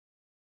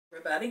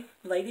everybody,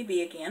 Lady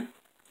B again.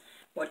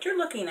 What you're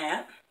looking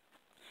at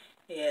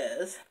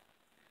is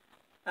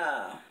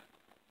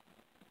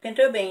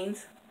pinto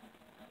beans.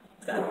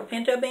 It's got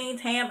pinto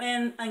beans, ham,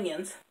 and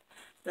onions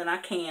that I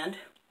canned.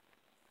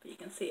 You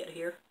can see it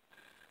here.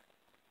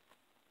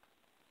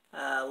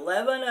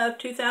 11 of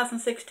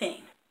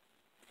 2016.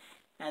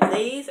 And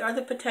these are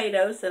the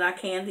potatoes that I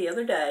canned the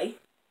other day.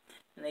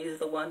 And these are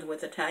the ones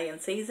with Italian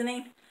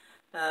seasoning,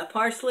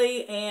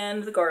 parsley,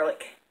 and the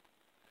garlic.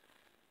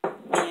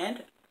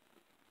 And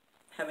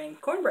having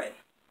cornbread.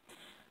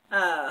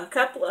 A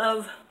couple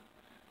of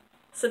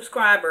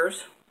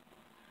subscribers,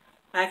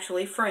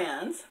 actually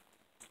friends,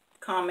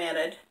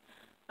 commented,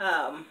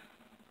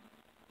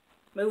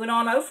 Moving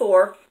on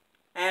 04,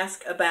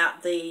 asked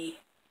about the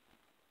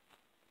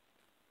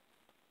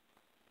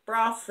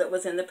broth that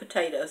was in the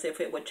potatoes,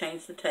 if it would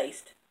change the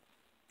taste.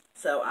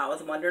 So I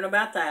was wondering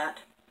about that.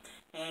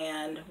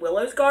 And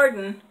Willow's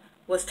Garden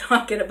was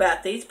talking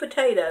about these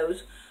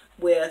potatoes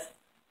with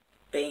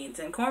beans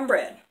and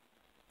cornbread.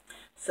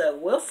 So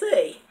we'll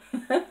see.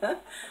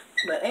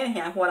 But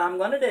anyhow, what I'm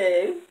going to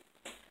do,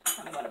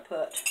 I'm going to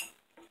put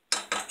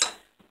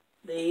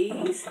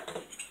these.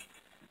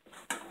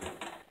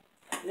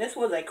 This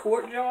was a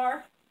quart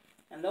jar,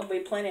 and there'll be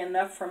plenty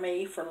enough for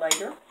me for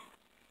later,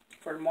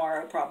 for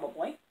tomorrow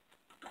probably.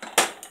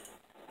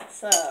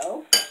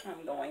 So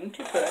I'm going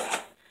to put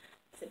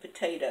the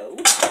potatoes.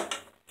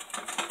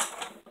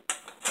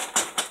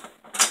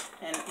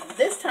 And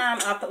this time,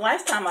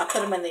 last time I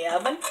put them in the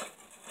oven,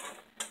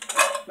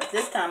 but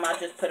this time I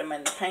just put them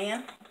in the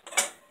pan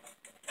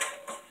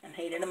and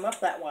heated them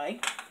up that way.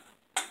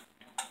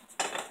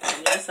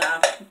 And yes,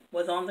 I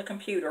was on the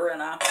computer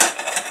and I'll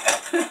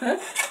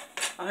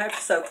have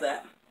to soak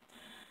that.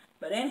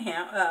 But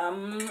anyhow,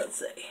 let's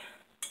see.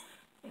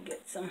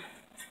 Get some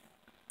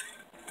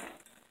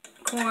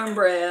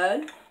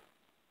cornbread.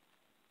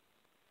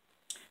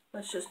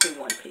 Let's just do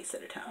one piece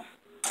at a time.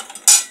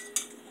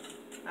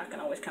 I can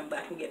always come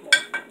back and get more.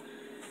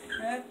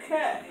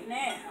 Okay,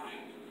 now,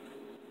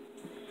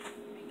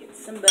 let me get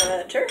some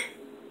butter.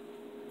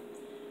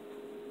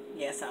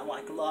 Yes, I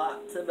like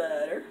lots of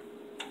butter.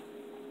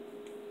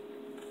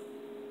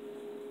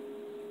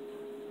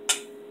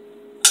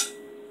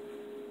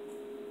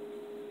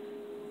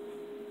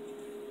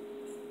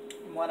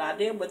 And what I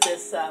did with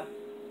this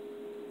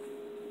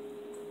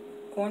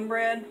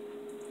cornbread,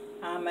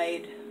 I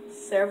made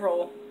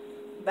several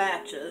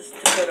batches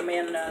to put them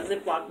in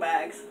Ziploc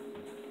bags.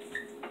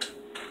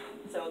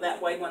 So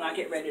that way when I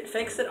get ready to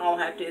fix it, all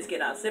I have to do is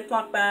get out a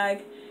Ziploc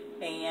bag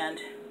and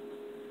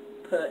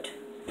put,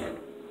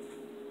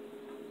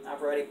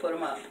 I've already put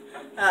them up,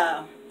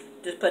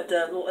 just put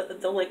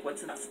the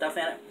liquids and stuff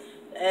in it.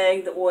 The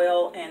egg, the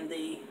oil, and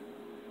the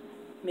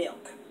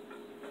milk.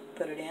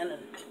 Put it in,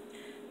 and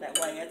that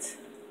way it's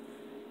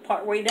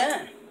partway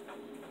done.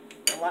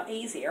 A lot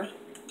easier.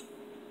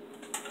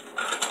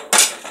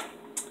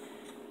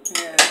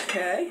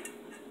 Okay.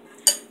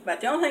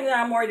 But the only thing that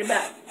I'm worried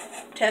about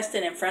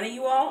testing in front of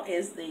you all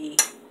is the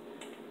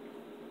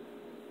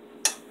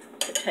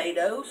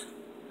potatoes.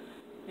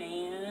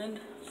 And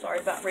sorry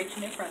about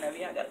reaching in front of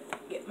you. I got to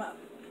get my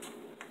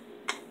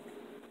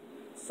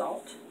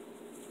salt.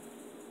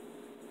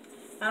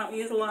 I don't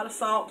use a lot of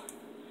salt.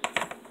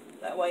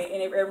 That way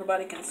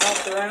everybody can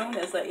salt their own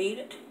as they eat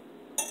it.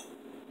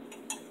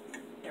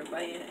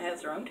 Everybody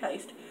has their own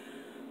taste.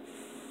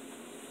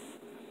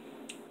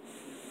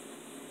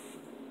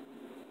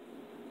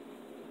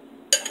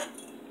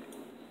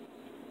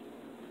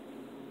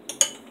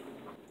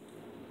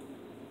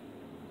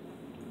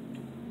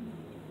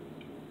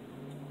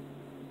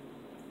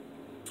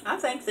 I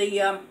think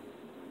the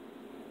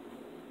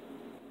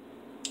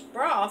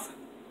broth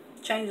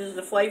changes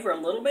the flavor a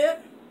little bit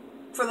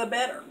for the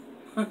better.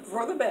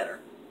 For the better.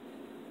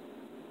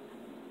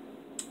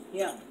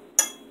 Yeah.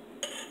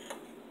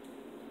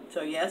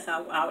 So yes,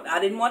 I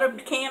didn't want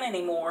to can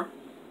anymore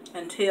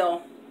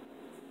until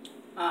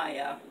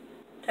I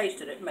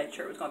tasted it and made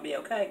sure it was going to be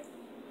okay.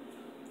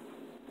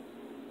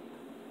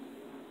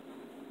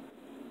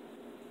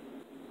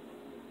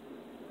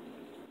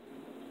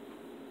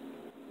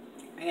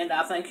 And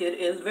I think it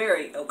is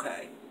very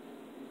okay.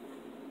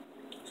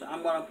 So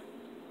I'm going to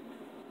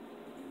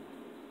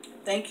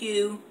thank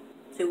you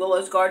to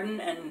Willow's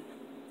Garden and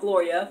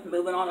Gloria,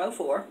 Moving on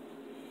 04.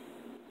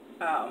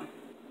 I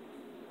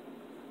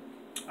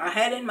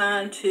had in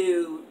mind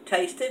to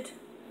taste it,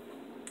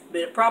 but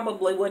it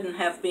probably wouldn't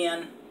have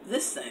been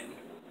this soon.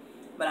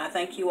 But I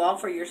thank you all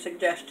for your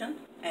suggestion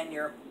and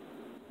your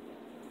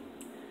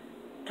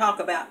talk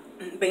about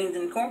beans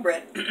and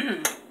cornbread.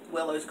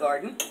 Willow's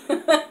Garden.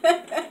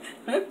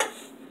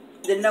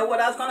 Didn't know what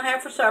I was going to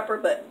have for supper,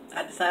 but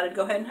I decided to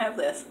go ahead and have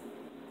this.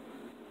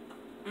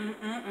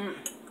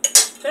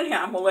 So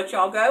anyhow, I'm going to let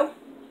y'all go.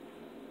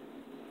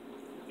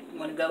 I'm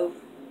going to go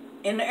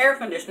in the air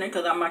conditioning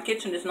because my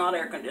kitchen is not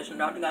air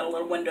conditioned. I've got a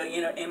little window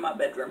unit in my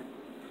bedroom.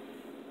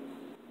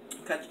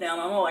 Cuts down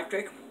on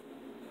electric.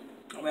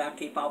 I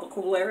keep all the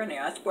cool air in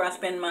there. That's where I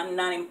spend my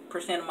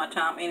 90% of my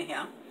time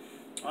anyhow.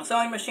 My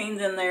sewing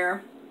machine's in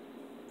there.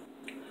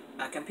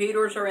 My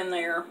computers are in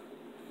there.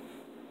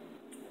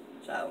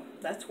 So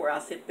that's where I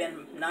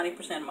spend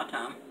 90% of my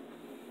time.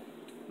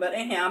 But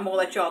anyhow, I'm going to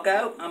let y'all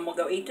go. I'm going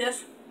to go eat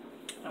this.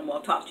 And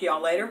we'll talk to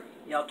y'all later.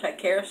 Y'all take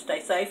care.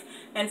 Stay safe.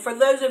 And for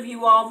those of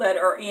you all that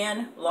are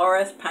in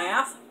Laura's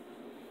path,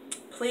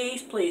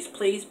 please, please,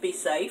 please be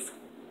safe.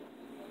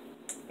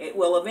 It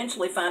will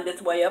eventually find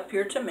its way up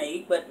here to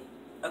me. But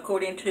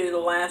according to the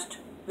last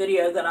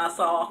video that I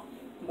saw,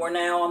 we're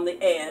now on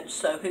the edge.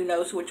 So who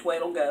knows which way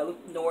it'll go.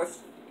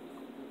 North,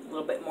 a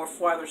little bit more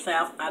farther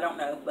south. I don't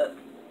know. But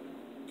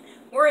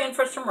we're in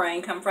for some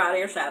rain come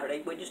Friday or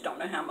Saturday. We just don't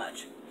know how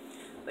much.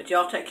 But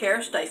y'all take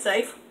care, stay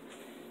safe,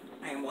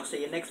 and we'll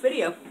see you next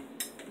video.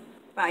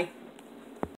 Bye.